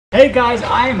Hey guys,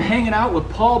 I am hanging out with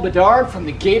Paul Bedard from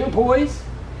the Gator Boys,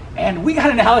 and we got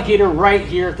an alligator right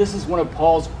here. This is one of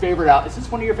Paul's favorite Is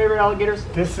this one of your favorite alligators?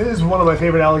 This is one of my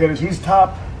favorite alligators. He's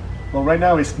top. Well, right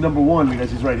now he's number one because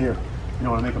he's right here. You don't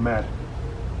want to make him mad.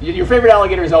 Your favorite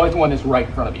alligator is always the one that's right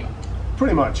in front of you.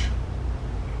 Pretty much.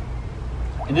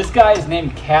 And this guy is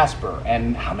named Casper.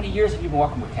 And how many years have you been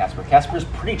walking with Casper? Casper's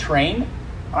pretty trained.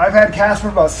 I've had Casper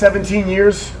about 17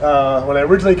 years. When I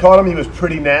originally caught him, he was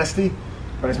pretty nasty.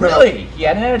 Really? He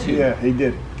had an attitude? Yeah, he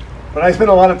did. But I spent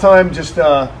a lot of time just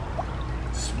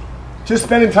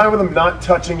spending time with him, not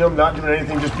touching him, not doing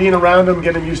anything, just being around him,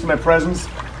 getting him used to my presence.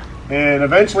 And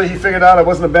eventually he figured out I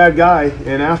wasn't a bad guy.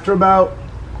 And after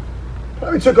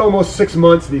probably took almost 6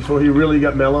 months before he really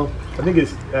got mellow. I think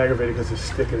it's aggravated because his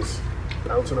stick is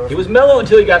bouncing off. He was mellow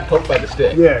until he got poked by the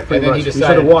stick. Yeah, pretty much. He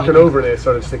started walking over and it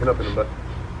started sticking up in him, but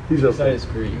he's okay. Decided to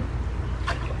screw you.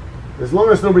 As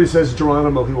long as nobody says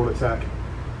Geronimo, he won't attack.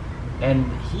 And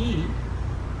he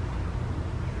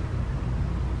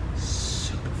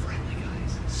super friendly,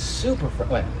 guys. Super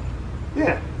friendly.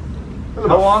 Yeah.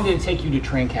 How long did it take you to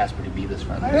train Casper to be this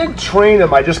friendly? I didn't train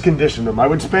him, I just conditioned him. I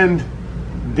would spend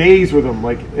days with him,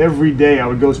 like every day I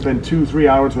would go spend 2-3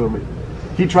 hours with him.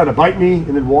 He'd try to bite me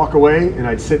and then walk away, and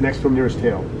I'd sit next to him near his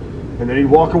tail. And then he'd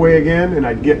walk away again and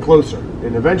I'd get closer.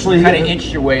 And eventually you kind of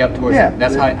inched your way up towards him.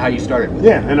 That's how you started with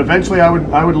him. And eventually I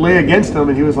would lay against him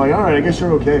and he was like, all right, I guess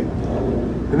you're okay.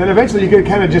 And then eventually you could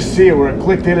kind of just see it where it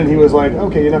clicked in and he was like,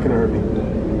 okay, you're not going to hurt me.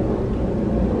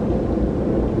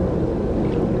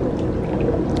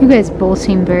 You guys both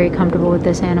seem very comfortable with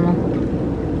this animal.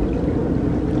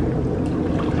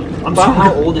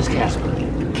 How old is Casper?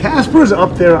 Casper's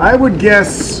up there. I would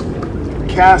guess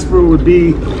Casper would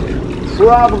be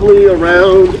probably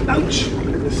around, ouch,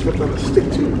 I just slipped on a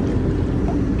stick too.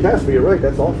 Casper, you're right,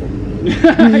 that's awful.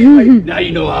 Now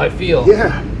you know how I feel.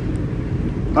 Yeah.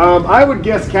 I would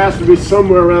guess Casper would be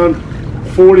somewhere around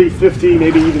 40, 50,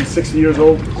 maybe even 60 years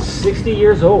old. 60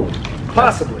 years old?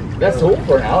 Possibly. That's old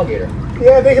for an alligator.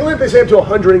 Yeah, they can live, they say, up to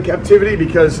 100 in captivity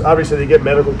because obviously they get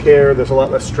medical care. There's a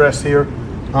lot less stress here.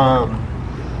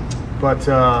 But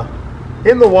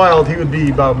in the wild, he would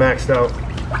be about maxed out.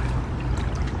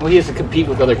 Well, he has to compete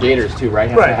with other gators too, right?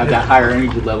 He has to have that higher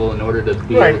energy level in order to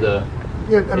be able to.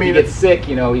 Yeah, I mean, if he gets sick,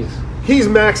 you know, he's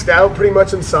maxed out pretty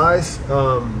much in size.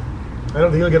 I don't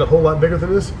think he'll get a whole lot bigger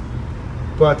than this,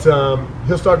 but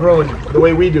he'll start growing the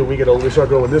way we do. We get older, we start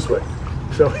growing this way.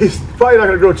 So he's probably not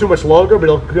going to grow too much longer, but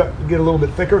he'll get a little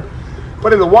bit thicker.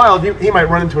 But in the wild, he might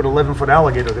run into an 11-foot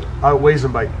alligator that outweighs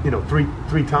him by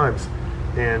three times,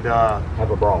 and have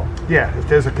a brawl. Yeah, if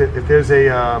there's a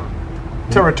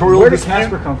territorial. Where does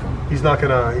Casper come from? He's not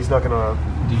gonna.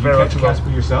 Did you catch Casper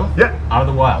yourself? Yeah, out of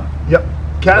the wild. Yep.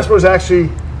 Casper was actually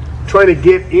trying to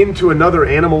get into another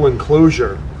animal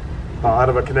enclosure out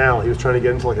of a canal. He was trying to get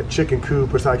into like a chicken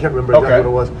coop or something. I can't remember exactly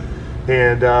what it was.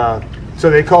 And so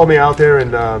they called me out there,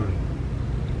 and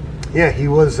yeah, he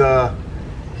was a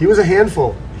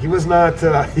handful. He was not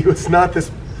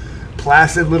this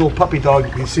placid little puppy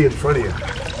dog you see in front of you.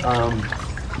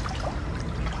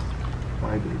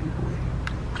 My baby boy.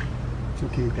 It's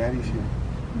okay, Daddy's here.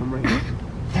 I'm right here.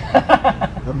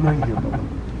 I'm right here, Bubba.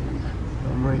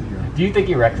 I'm right here. Do you think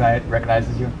he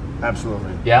recognizes you?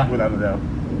 Absolutely. Yeah? Without a doubt.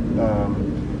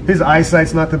 His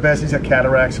eyesight's not the best. He's got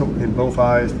cataracts in both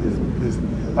eyes. His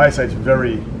eyesight's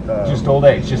very... just old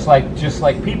age, just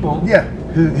like people. Yeah.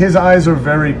 His eyes are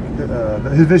very...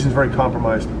 his vision's very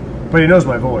compromised. But he knows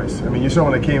my voice. I mean, you saw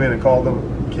when I came in and called him,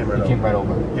 he came right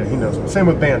over. Yeah, he knows me. Same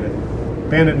with Bandit.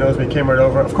 Bandit knows me, came right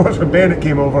over. Of course, when Bandit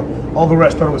came over, all the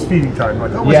rest thought it was feeding time.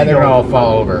 Like, oh, yeah, they're going to all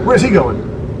fall over. Where's he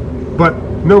going? But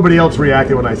nobody else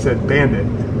reacted when I said Bandit.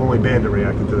 Only Bandit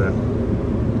reacted to that.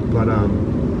 But,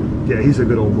 yeah, he's a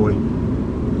good old boy.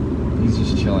 He's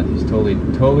just chilling. He's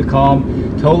totally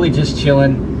calm, totally just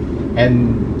chilling.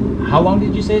 And how long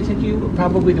did you say it took you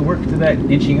probably to work to that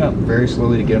inching up very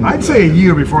slowly to get him? I'd say a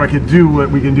year before I could do what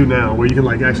we can do now, where you can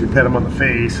like actually pet him on the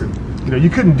face, and you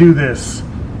couldn't do this.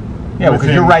 Yeah,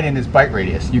 because you're right in his bite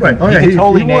radius. You can, right. He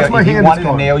totally nail. If he wanted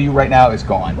to nail you right now, it's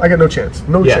gone. I got no chance.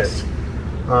 No chance.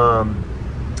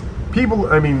 People,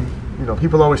 I mean,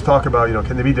 people always talk about,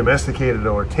 can they be domesticated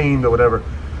or tamed or whatever,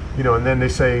 and then they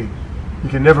say you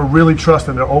can never really trust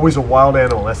them. They're always a wild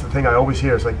animal. That's the thing I always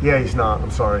hear. It's like, yeah, he's not.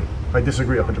 I'm sorry. I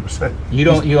disagree 100%. You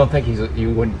don't think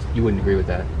you wouldn't agree with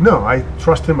that? No, I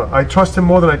trust him. I trust him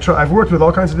more than I trust. I've worked with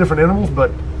all kinds of different animals,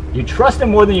 but you trust him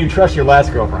more than you trust your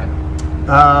last girlfriend.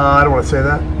 I don't want to say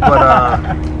that, but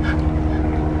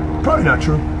probably not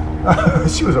true.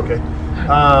 She was okay.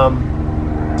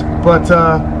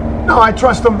 No, I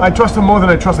trust him. I trust him more than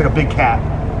I trust like a big cat.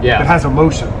 Yeah. That has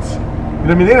emotions. You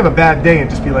know what I mean? They have a bad day and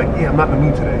just be like, yeah, I'm not in the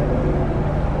mood today.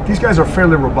 These guys are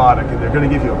fairly robotic, and they're going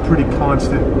to give you a pretty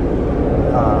constant.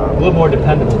 A little more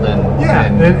dependable than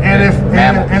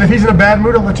and if he's in a bad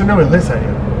mood, I'll let you know he hiss at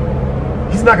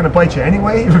you. He's not going to bite you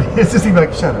anyway. It's just he'd be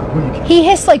like, shut up. Who you kidding? He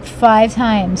hissed like 5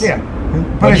 times. Yeah.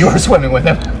 But you were swimming with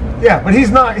him. Yeah, but he's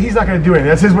not going to do anything.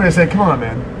 That's his way to say, come on,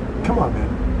 man. Come on,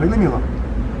 man. Like, leave me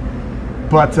alone.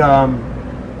 But,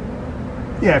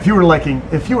 yeah, if you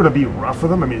were to be rough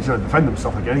with him, I mean, he's going to defend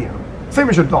himself like any animal. Same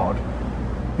as your dog.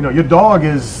 You know, your dog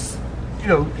is, you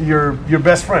know, your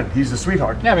best friend. He's a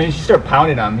sweetheart. Yeah, I mean, if you start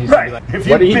pounding him, he's right. Like,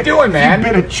 what are you doing, man? If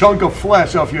you bit a chunk of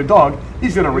flesh off your dog,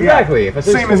 he's going to react. Exactly. If I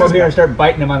say come over here and start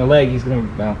biting him on the leg, he's going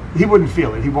to, well. He wouldn't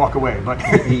feel it. He'd walk away. But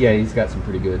yeah, he's got some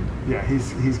pretty good. Yeah,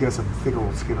 he's got some thick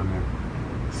old skin on there.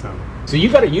 So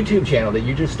you've got a YouTube channel that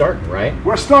you just started, right?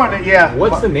 We're starting it, yeah.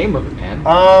 What's the name of it, man?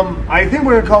 I think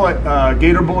we're gonna call it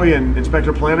Gator Boy and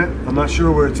Inspector Planet. I'm not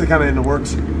sure where it's kind of in the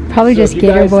works. Probably just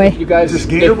Gator Boy. You guys, just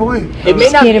Gator Boy? It may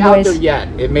not be Gator out Boys. there yet.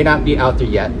 It may not be out there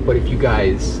yet. But if you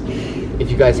guys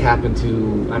happen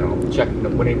to, I don't know, check.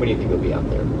 When do you think it'll be out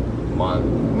there? Month?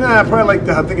 Nah, probably like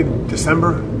I'm thinking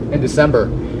December. In December,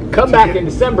 come back in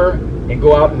December and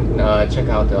go out and check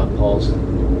out Paul's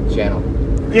channel.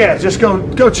 Yeah, just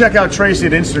go check out Tracy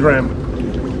at Instagram,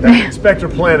 Inspector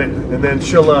Planet, and then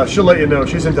she'll let you know.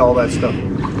 She's into all that stuff.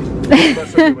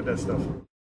 With that stuff.